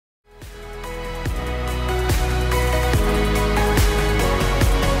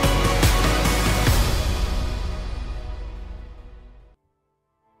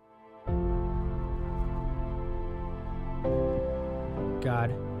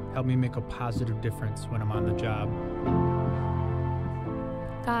help me make a positive difference when I'm on the job.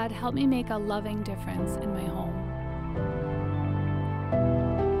 God, help me make a loving difference in my home.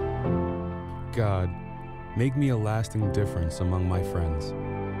 God, make me a lasting difference among my friends.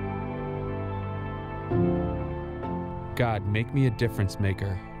 God, make me a difference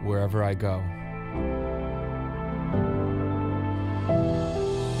maker wherever I go.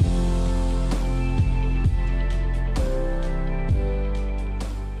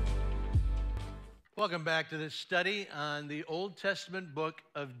 Welcome back to this study on the Old Testament book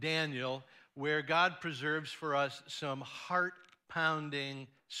of Daniel, where God preserves for us some heart-pounding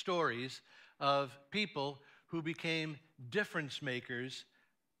stories of people who became difference makers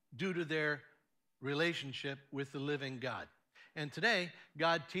due to their relationship with the living God. And today,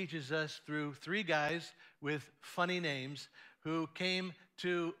 God teaches us through three guys with funny names who came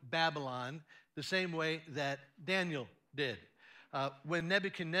to Babylon the same way that Daniel did. When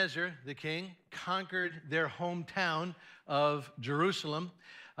Nebuchadnezzar, the king, conquered their hometown of Jerusalem,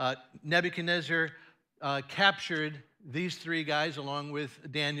 Nebuchadnezzar captured these three guys along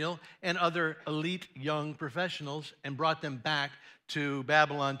with Daniel and other elite young professionals and brought them back to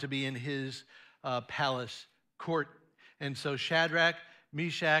Babylon to be in his palace court. And so Shadrach,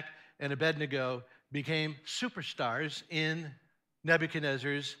 Meshach, and Abednego became superstars in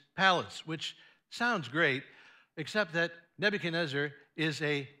Nebuchadnezzar's palace, which sounds great, except that Nebuchadnezzar is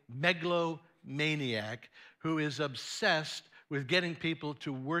a megalomaniac who is obsessed with getting people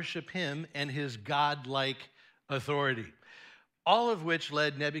to worship him and his godlike authority, all of which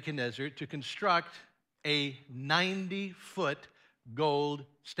led Nebuchadnezzar to construct a 90-foot gold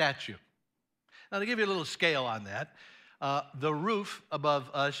statue. Now, to give you a little scale on that, the roof above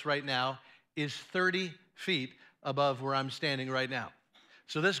us right now is 30 feet above where I'm standing right now.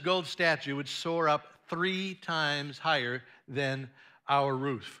 So this gold statue would soar up 3 times higher than our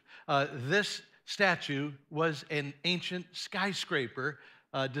roof. This statue was an ancient skyscraper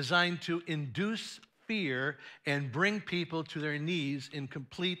designed to induce fear and bring people to their knees in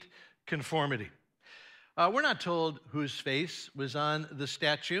complete conformity. We're not told whose face was on the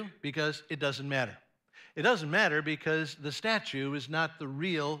statue because it doesn't matter. It doesn't matter because the statue is not the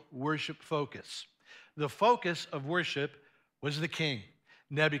real worship focus. The focus of worship was the king,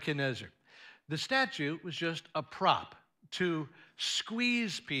 Nebuchadnezzar. The statue was just a prop to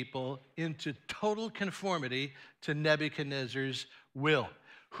squeeze people into total conformity to Nebuchadnezzar's will.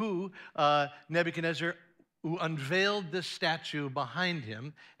 Nebuchadnezzar, who unveiled this statue behind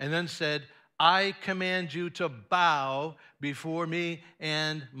him and then said, I command you to bow before me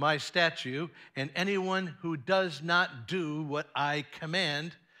and my statue, and anyone who does not do what I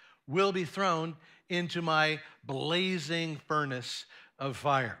command will be thrown into my blazing furnace of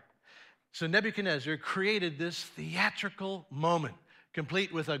fire. So Nebuchadnezzar created this theatrical moment,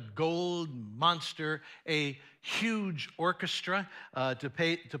 complete with a gold monster, a huge orchestra to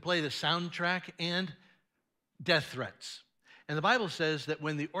play the soundtrack, and death threats. And the Bible says that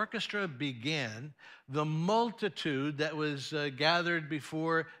when the orchestra began, the multitude that was gathered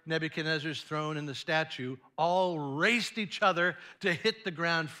before Nebuchadnezzar's throne and the statue all raced each other to hit the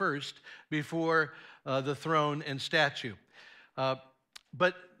ground first before the throne and statue.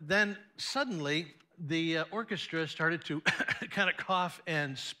 But then suddenly, the orchestra started to kind of cough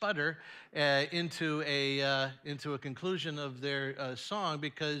and sputter into a conclusion of their song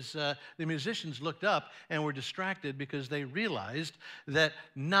because the musicians looked up and were distracted because they realized that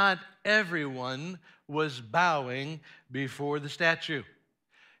not everyone was bowing before the statue.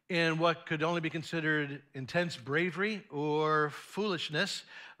 In what could only be considered intense bravery or foolishness,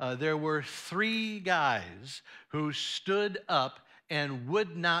 there were 3 guys who stood up and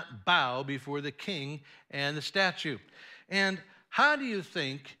would not bow before the king and the statue. And how do you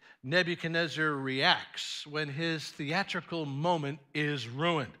think Nebuchadnezzar reacts when his theatrical moment is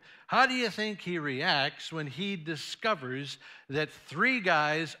ruined? How do you think he reacts when he discovers that 3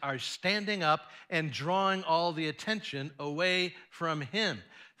 guys are standing up and drawing all the attention away from him?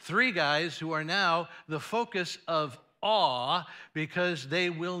 3 guys who are now the focus of awe because they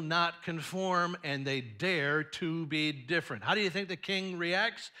will not conform and they dare to be different. How do you think the king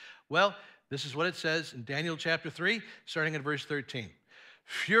reacts? Well, this is what it says in Daniel chapter 3, starting at verse 13.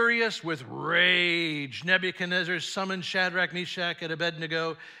 Furious with rage, Nebuchadnezzar summoned Shadrach, Meshach, and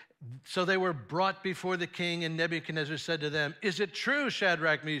Abednego. So they were brought before the king, and Nebuchadnezzar said to them, Is it true,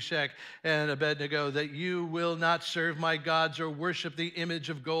 Shadrach, Meshach, and Abednego, that you will not serve my gods or worship the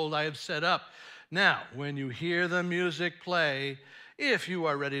image of gold I have set up? Now, when you hear the music play, if you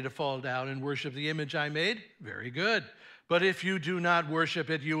are ready to fall down and worship the image I made, very good. But if you do not worship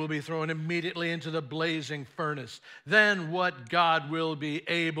it, you will be thrown immediately into the blazing furnace. Then what God will be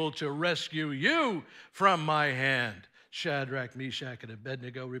able to rescue you from my hand?" Shadrach, Meshach, and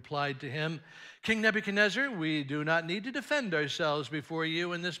Abednego replied to him, "King Nebuchadnezzar, we do not need to defend ourselves before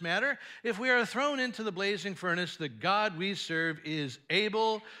you in this matter. If we are thrown into the blazing furnace, the God we serve is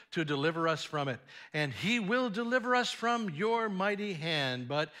able to deliver us from it, and he will deliver us from your mighty hand.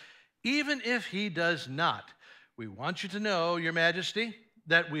 But even if he does not, we want you to know, your majesty,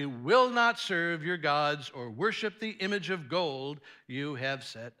 that we will not serve your gods or worship the image of gold you have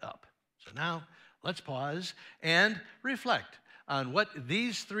set up." So now let's pause and reflect on what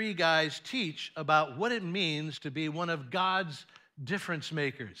these three guys teach about what it means to be one of God's difference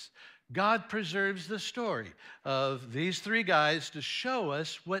makers. God preserves the story of these three guys to show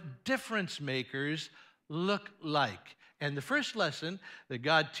us what difference makers look like. And the first lesson that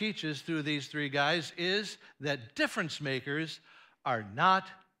God teaches through these three guys is that difference makers are not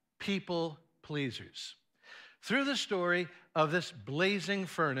people pleasers. Through the story of this blazing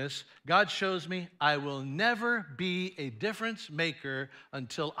furnace, God shows me I will never be a difference maker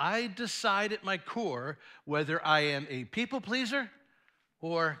until I decide at my core whether I am a people pleaser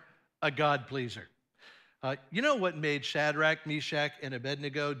or a God pleaser. You know what made Shadrach, Meshach, and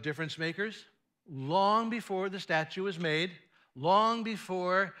Abednego difference makers? Long before the statue was made, long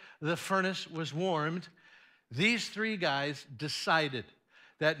before the furnace was warmed, these three guys decided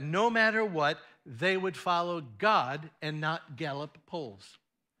that no matter what, they would follow God and not Gallup polls.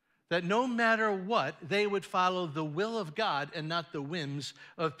 That no matter what, they would follow the will of God and not the whims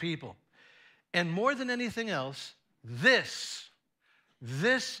of people. And more than anything else, this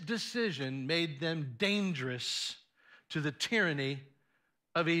decision made them dangerous to the tyranny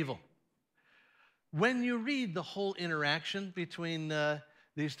of evil. When you read the whole interaction between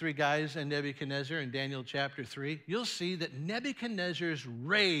these three guys and Nebuchadnezzar in Daniel chapter 3, you'll see that Nebuchadnezzar's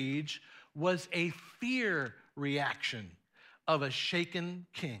rage was a fear reaction of a shaken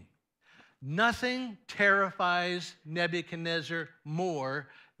king. Nothing terrifies Nebuchadnezzar more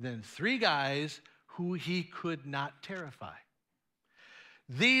than three guys who he could not terrify.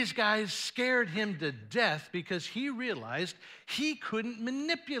 These guys scared him to death because he realized he couldn't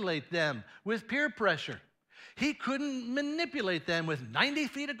manipulate them with peer pressure. He couldn't manipulate them with 90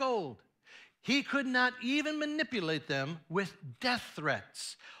 feet of gold. He could not even manipulate them with death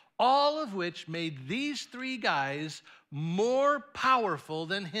threats, all of which made these three guys more powerful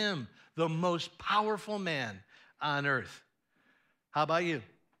than him, the most powerful man on earth. How about you?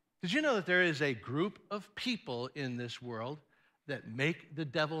 Did you know that there is a group of people in this world that make the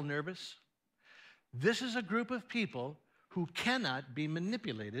devil nervous? This is a group of people who cannot be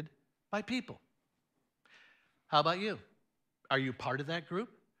manipulated by people. How about you? Are you part of that group?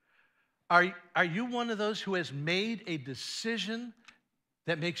 Are you one of those who has made a decision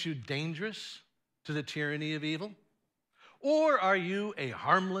that makes you dangerous to the tyranny of evil? Or are you a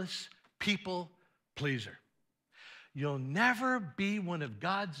harmless people pleaser? You'll never be one of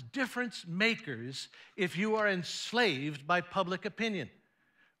God's difference makers if you are enslaved by public opinion,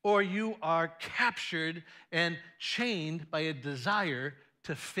 or you are captured and chained by a desire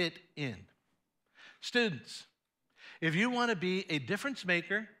to fit in. Students, if you want to be a difference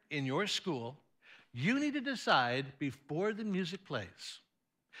maker in your school, you need to decide before the music plays.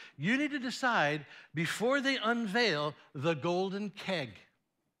 You need to decide before they unveil the golden keg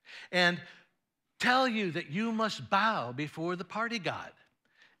and tell you that you must bow before the party god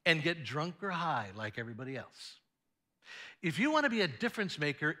and get drunk or high like everybody else. If you want to be a difference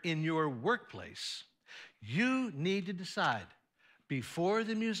maker in your workplace, you need to decide before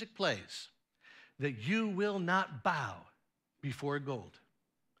the music plays that you will not bow before gold,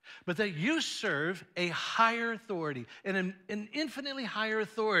 but that you serve a higher authority, an infinitely higher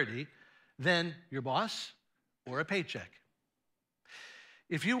authority than your boss or a paycheck.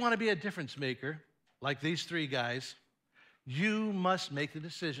 If you want to be a difference maker, like these three guys, you must make the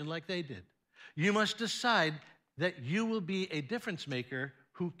decision like they did. You must decide that you will be a difference maker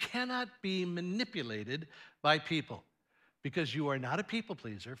who cannot be manipulated by people, because you are not a people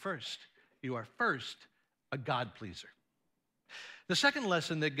pleaser first. You are first a God pleaser. The second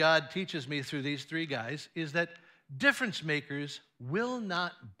lesson that God teaches me through these three guys is that difference makers will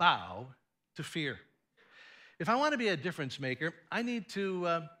not bow to fear. If I want to be a difference maker, I need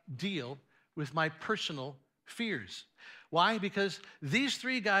to deal with my personal fears. Why? Because these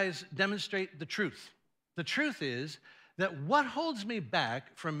three guys demonstrate the truth. The truth is that what holds me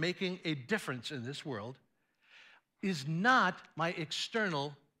back from making a difference in this world is not my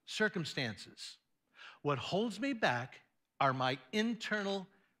external circumstances. What holds me back are my internal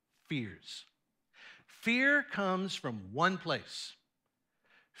fears. Fear comes from one place.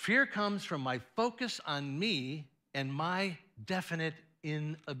 Fear comes from my focus on me and my definite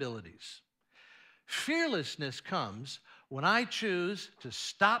inabilities. Fearlessness comes when I choose to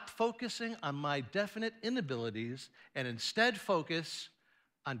stop focusing on my definite inabilities and instead focus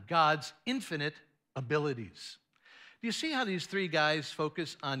on God's infinite abilities. Do you see how these three guys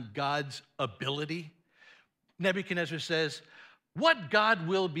focus on God's ability? Nebuchadnezzar says, "What God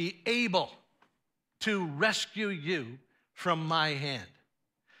will be able to rescue you from my hand?"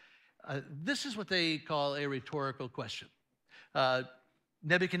 This is what they call a rhetorical question.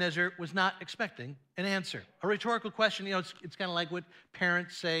 Nebuchadnezzar was not expecting an answer. A rhetorical question, it's kind of like what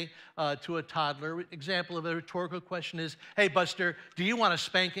parents say to a toddler. Example of a rhetorical question is, "Hey, Buster, do you want a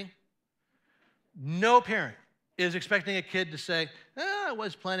spanking?" No parent is expecting a kid to say, "I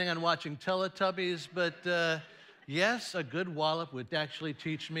was planning on watching Teletubbies, but yes, a good wallop would actually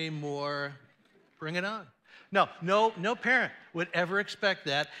teach me more. Bring it on." No parent would ever expect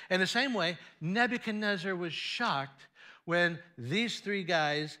that. And the same way, Nebuchadnezzar was shocked when these three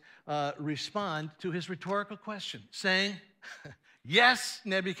guys respond to his rhetorical question, saying, "Yes,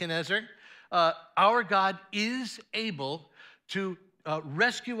 Nebuchadnezzar, our God is able to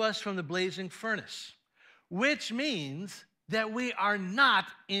rescue us from the blazing furnace, which means that we are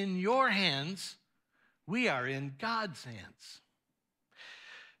not in your hands, we are in God's hands."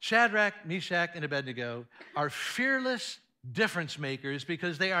 Shadrach, Meshach, and Abednego are fearless difference makers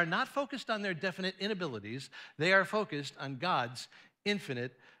because they are not focused on their definite inabilities. They are focused on God's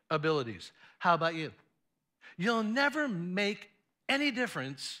infinite abilities. How about you? You'll never make any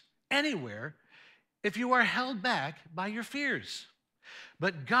difference anywhere if you are held back by your fears.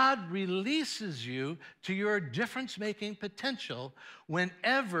 But God releases you to your difference-making potential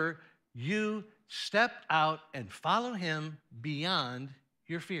whenever you step out and follow Him beyond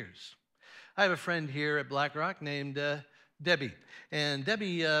your fears. I have a friend here at Black Rock named Debbie. And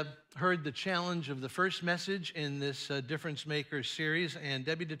Debbie heard the challenge of the first message in this Difference Maker series, and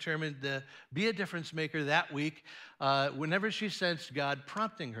Debbie determined to be a difference maker that week whenever she sensed God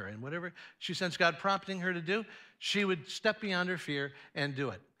prompting her. And whatever she sensed God prompting her to do, she would step beyond her fear and do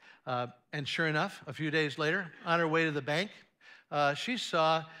it. And sure enough, a few days later, on her way to the bank, she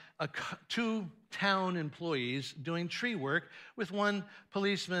saw two town employees doing tree work with one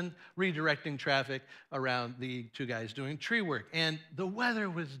policeman redirecting traffic around the two guys doing tree work. And the weather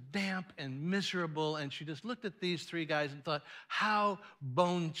was damp and miserable, and she just looked at these three guys and thought, how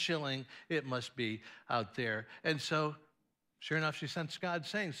bone-chilling it must be out there. And so, sure enough, she sensed God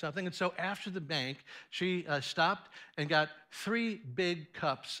saying something. And so after the bank, she stopped and got 3 big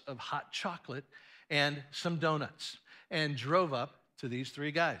cups of hot chocolate and some donuts and drove up to these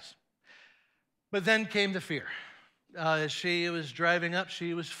 3 guys. But then came the fear. As she was driving up,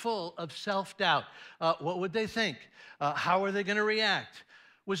 she was full of self-doubt. What would they think? How are they going to react?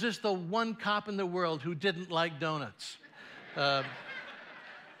 Was this the one cop in the world who didn't like donuts? But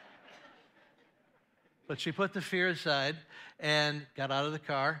she put the fear aside and got out of the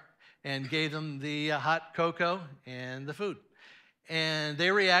car and gave them the hot cocoa and the food. And they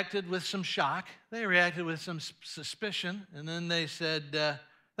reacted with some shock. They reacted with some suspicion. And then they said,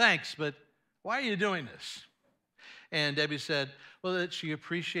 "Thanks, but why are you doing this?" And Debbie said, well, that she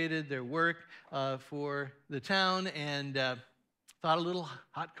appreciated their work for the town and thought a little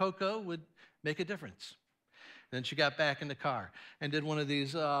hot cocoa would make a difference. Then she got back in the car and did one of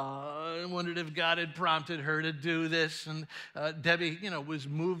these, I wondered if God had prompted her to do this. And Debbie, was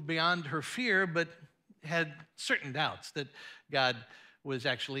moved beyond her fear, but had certain doubts that God was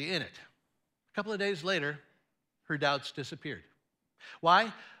actually in it. A couple of days later, her doubts disappeared.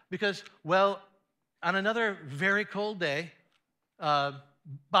 Why? Because, on another very cold day,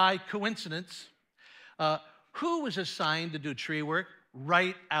 by coincidence, who was assigned to do tree work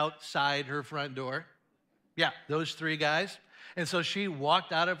right outside her front door? Yeah, those 3 guys. And so she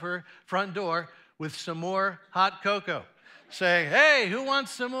walked out of her front door with some more hot cocoa, saying, "Hey, who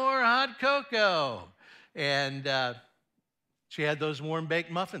wants some more hot cocoa?" And she had those warm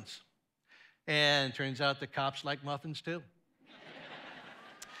baked muffins. And it turns out the cops like muffins too.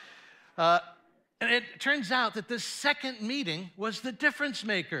 And it turns out that this second meeting was the difference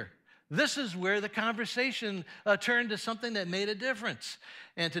maker. This is where the conversation turned to something that made a difference.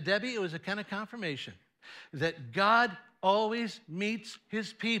 And to Debbie, it was a kind of confirmation that God always meets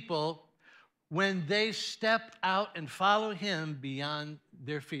His people when they step out and follow Him beyond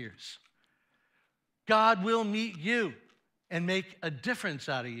their fears. God will meet you and make a difference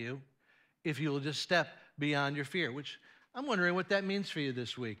out of you if you will just step beyond your fear, which I'm wondering what that means for you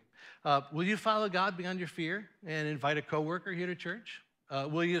this week. Will you follow God beyond your fear and invite a coworker here to church?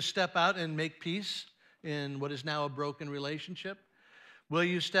 Will you step out and make peace in what is now a broken relationship? Will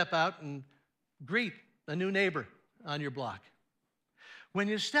you step out and greet a new neighbor on your block? When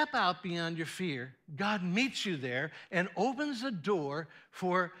you step out beyond your fear, God meets you there and opens a door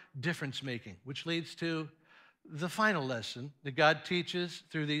for difference making, which leads to the final lesson that God teaches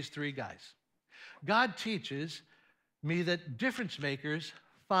through these three guys. God teaches me that difference makers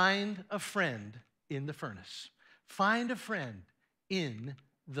find a friend in the furnace. Find a friend in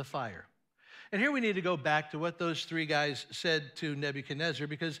the fire. And here we need to go back to what those three guys said to Nebuchadnezzar,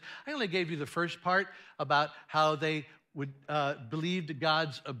 because I only gave you the first part about how they believed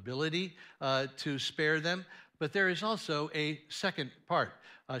God's ability to spare them. But there is also a second part.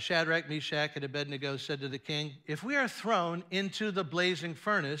 Shadrach, Meshach, and Abednego said to the king, "If we are thrown into the blazing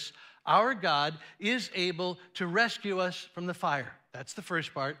furnace, our God is able to rescue us from the fire." That's the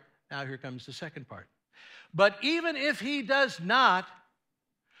first part. Now here comes the second part. "But even if he does not,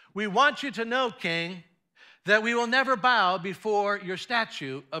 we want you to know, king, that we will never bow before your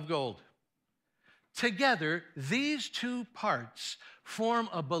statue of gold." Together, these two parts form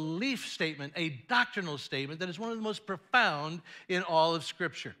a belief statement, a doctrinal statement that is one of the most profound in all of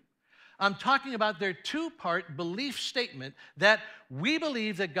Scripture. I'm talking about their two-part belief statement that we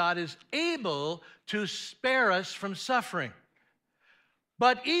believe that God is able to spare us from suffering.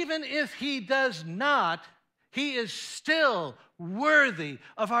 But even if he does not, he is still worthy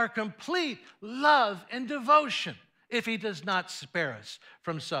of our complete love and devotion if he does not spare us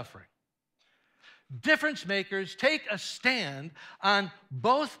from suffering. Difference makers take a stand on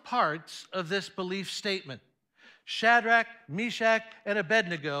both parts of this belief statement. Shadrach, Meshach, and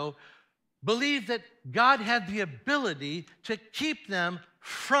Abednego believed that God had the ability to keep them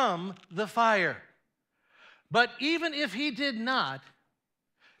from the fire. But even if he did not,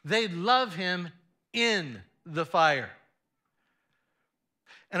 they love him in the fire.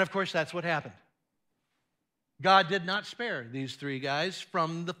 And of course, that's what happened. God did not spare these three guys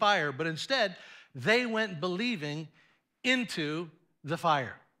from the fire, but instead, they went believing into the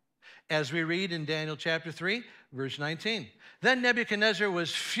fire. As we read in Daniel chapter 3, verse 19. "Then Nebuchadnezzar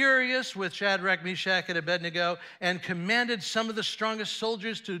was furious with Shadrach, Meshach, and Abednego and commanded some of the strongest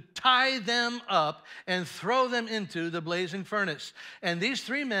soldiers to tie them up and throw them into the blazing furnace. And these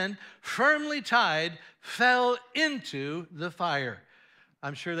three men, firmly tied, fell into the fire."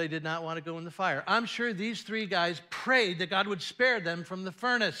 I'm sure they did not want to go in the fire. I'm sure these three guys prayed that God would spare them from the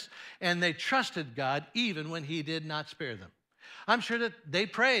furnace, and they trusted God even when he did not spare them. I'm sure that they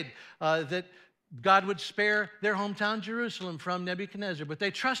prayed that God would spare their hometown Jerusalem from Nebuchadnezzar, but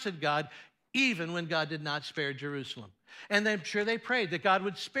they trusted God even when God did not spare Jerusalem. And I'm sure they prayed that God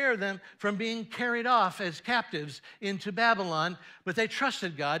would spare them from being carried off as captives into Babylon, but they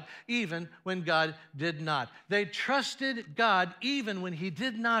trusted God even when God did not. They trusted God even when he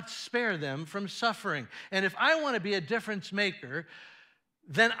did not spare them from suffering. And if I want to be a difference maker,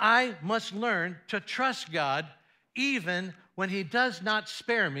 then I must learn to trust God even when he does not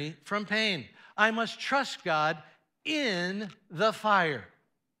spare me from pain. I must trust God in the fire.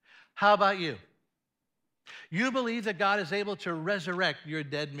 How about you? You believe that God is able to resurrect your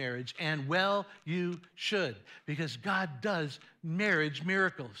dead marriage, and well, you should, because God does marriage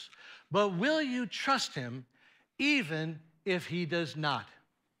miracles. But will you trust him even if he does not?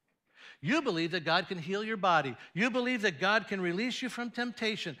 You believe that God can heal your body. You believe that God can release you from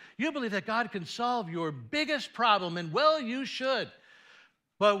temptation. You believe that God can solve your biggest problem, and well, you should.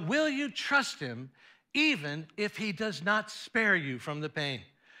 But will you trust him even if he does not spare you from the pain?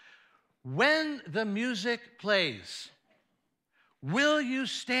 When the music plays, will you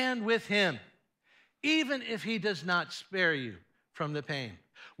stand with him, even if he does not spare you from the pain?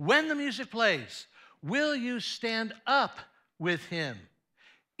 When the music plays, will you stand up with him,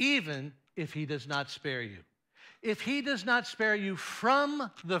 even if he does not spare you? If he does not spare you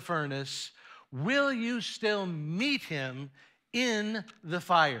from the furnace, will you still meet him in the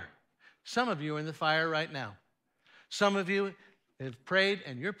fire? Some of you are in the fire right now. Some of you have prayed,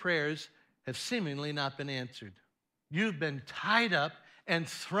 and your prayers have seemingly not been answered. You've been tied up and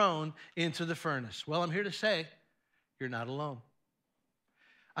thrown into the furnace. Well, I'm here to say you're not alone.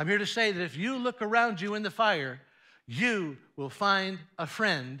 I'm here to say that if you look around you in the fire, you will find a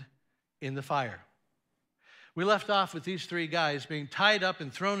friend in the fire. We left off with these three guys being tied up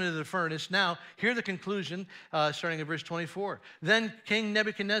and thrown into the furnace. Now, hear the conclusion, starting at verse 24. Then King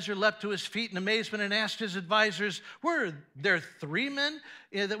Nebuchadnezzar leapt to his feet in amazement and asked his advisors, "Were there 3 men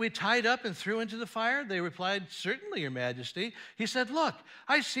that we tied up and threw into the fire?" They replied, "Certainly, your majesty." He said, "Look,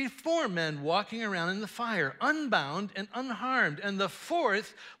 I see 4 men walking around in the fire, unbound and unharmed, and the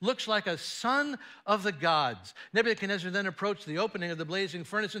 4th looks like a son of the gods." Nebuchadnezzar then approached the opening of the blazing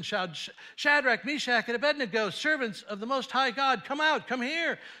furnace and shouted, "Shadrach, Meshach, and Abednego, servants of the Most High God, come out, come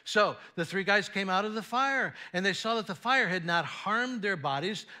here." So the 3 guys came out of the fire, and they saw that the fire had not harmed their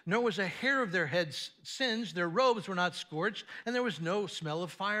bodies, nor was a hair of their heads singed. Their robes were not scorched, and there was no smell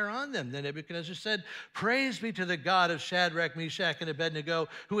of fire on them. Then Nebuchadnezzar said, "Praise be to the God of Shadrach, Meshach, and Abednego,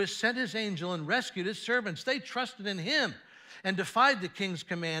 who has sent his angel and rescued his servants. They trusted in him and defied the king's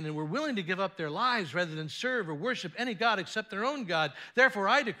command and were willing to give up their lives rather than serve or worship any god except their own God. Therefore,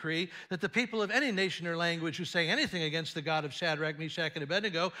 I decree that the people of any nation or language who say anything against the God of Shadrach, Meshach, and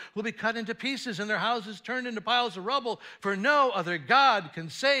Abednego will be cut into pieces and their houses turned into piles of rubble. For no other God can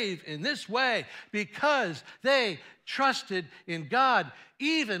save in this way, because they trusted in God,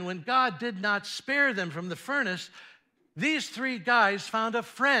 even when God did not spare them from the furnace." These 3 guys found a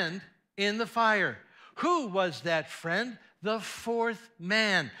friend in the fire. Who was that friend? The 4th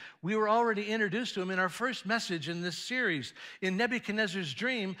man. We were already introduced to him in our first message in this series. In Nebuchadnezzar's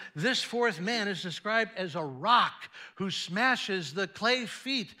dream, this 4th man is described as a rock who smashes the clay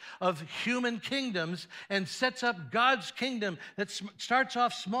feet of human kingdoms and sets up God's kingdom that starts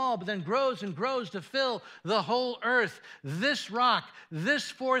off small but then grows and grows to fill the whole earth. This rock,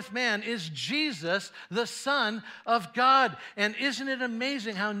 this 4th man, is Jesus, the Son of God. And isn't it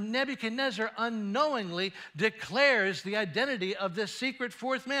amazing how Nebuchadnezzar unknowingly declares the identity of this secret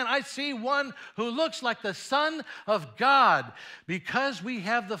 4th man? "I see one who looks like the Son of God." Because we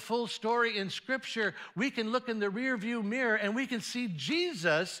have the full story in Scripture, we can look in the rearview mirror and we can see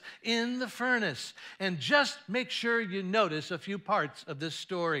Jesus in the furnace. And just make sure you notice a few parts of this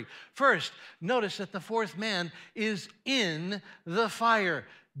story. First, notice that the 4th man is in the fire.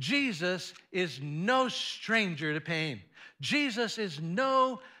 Jesus is no stranger to pain. Jesus is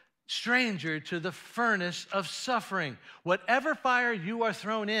no stranger to the furnace of suffering. Whatever fire you are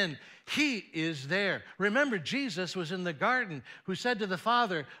thrown in, he is there. Remember, Jesus was in the garden who said to the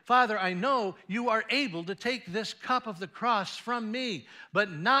Father, "Father, I know you are able to take this cup of the cross from me,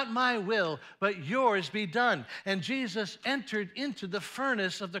 but not my will, but yours be done." And Jesus entered into the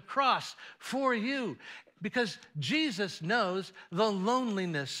furnace of the cross for you, because Jesus knows the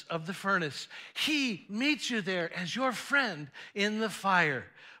loneliness of the furnace. He meets you there as your friend in the fire.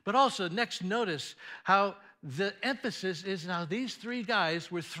 But also, next, notice how the emphasis is now these 3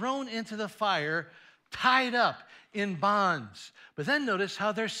 guys were thrown into the fire, tied up in bonds. But then notice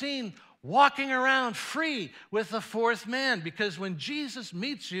how they're seen walking around free with the 4th man, because when Jesus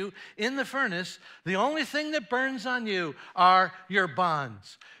meets you in the furnace, the only thing that burns on you are your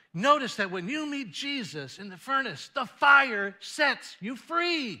bonds. Notice that when you meet Jesus in the furnace, the fire sets you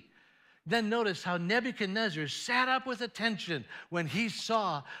free. Then notice how Nebuchadnezzar sat up with attention when he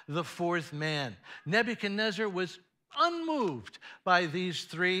saw the 4th man. Nebuchadnezzar was unmoved by these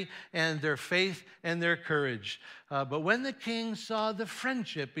 3 and their faith and their courage. But when the king saw the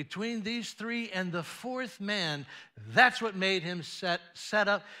friendship between these 3 and the 4th man, that's what made him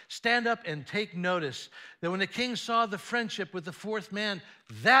stand up and take notice. That when the king saw the friendship with the 4th man,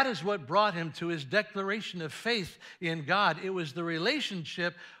 that is what brought him to his declaration of faith in God. It was the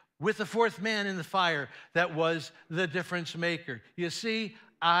relationship with the 4th man in the fire that was the difference maker. You see,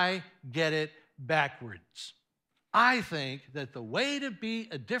 I get it backwards. I think that the way to be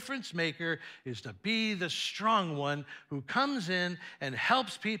a difference maker is to be the strong one who comes in and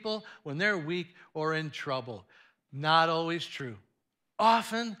helps people when they're weak or in trouble. Not always true.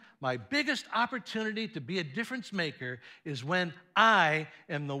 Often, my biggest opportunity to be a difference maker is when I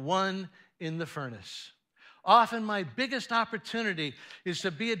am the one in the furnace. Often my biggest opportunity is to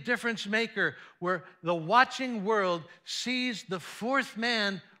be a difference maker where the watching world sees the 4th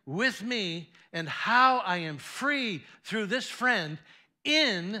man with me and how I am free through this friend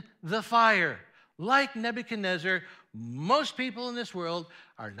in the fire. Like Nebuchadnezzar, most people in this world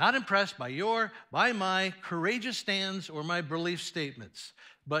are not impressed by my courageous stands or my belief statements.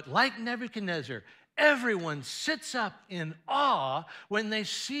 But like Nebuchadnezzar, everyone sits up in awe when they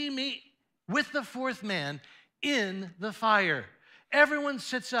see me with the 4th man in the fire. Everyone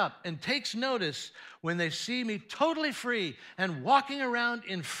sits up and takes notice when they see me totally free and walking around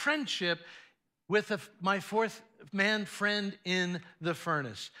in friendship with my 4th man friend in the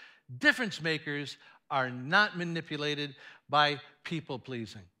furnace. Difference makers are not manipulated by people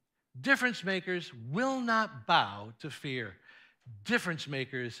pleasing. Difference makers will not bow to fear. Difference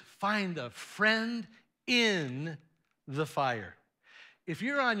makers find a friend in the fire. If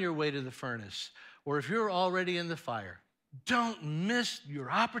you're on your way to the furnace, or if you're already in the fire, don't miss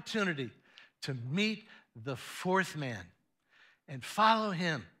your opportunity to meet the fourth man and follow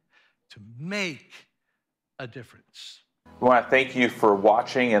him to make a difference. We want to thank you for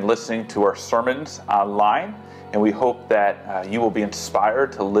watching and listening to our sermons online, and we hope that you will be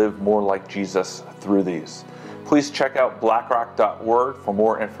inspired to live more like Jesus through these. Please check out blackrock.org for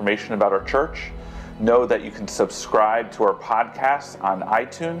more information about our church. Know that you can subscribe to our podcast on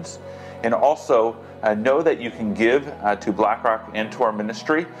iTunes, and also know that you can give to BlackRock and to our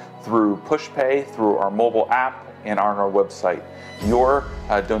ministry through PushPay, through our mobile app, and on our website. Your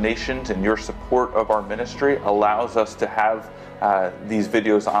donations and your support of our ministry allows us to have these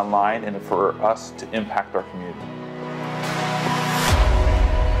videos online and for us to impact our community.